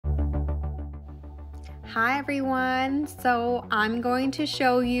Hi everyone, so I'm going to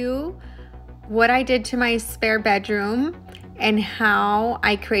show you what I did to my spare bedroom and how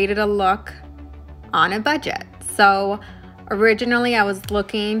I created a look on a budget. So originally I was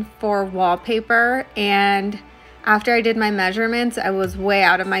looking for wallpaper, and after I did my measurements I was way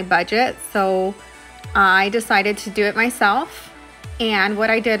out of my budget, so I decided to do it myself. And what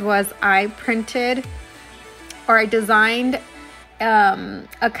I did was I designed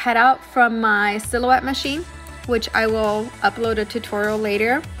a cutout from my silhouette machine, which I will upload a tutorial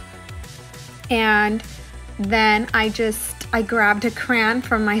later. And then I grabbed a crayon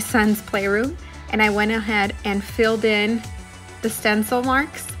from my son's playroom and I went ahead and filled in the stencil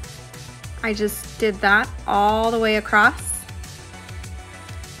marks. I just did that all the way across.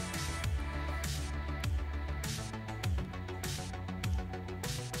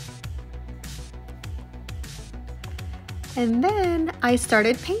 And then I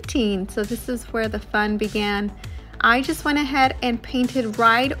started painting. So this is where the fun began. I just went ahead and painted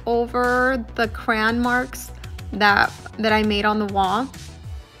right over the crayon marks that I made on the wall.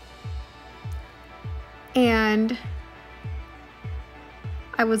 And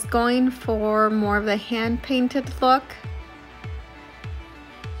I was going for more of the hand painted look.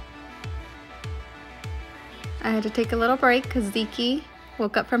 I had to take a little break because Zeke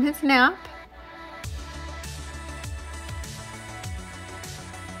woke up from his nap.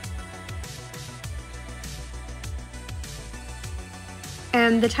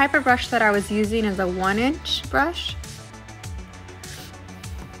 And the type of brush that I was using is a 1-inch brush.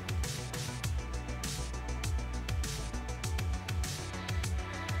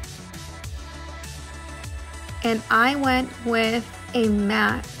 And I went with a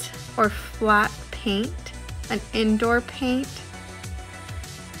matte or flat paint, an indoor paint.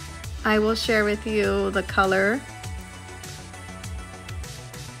 I will share with you the color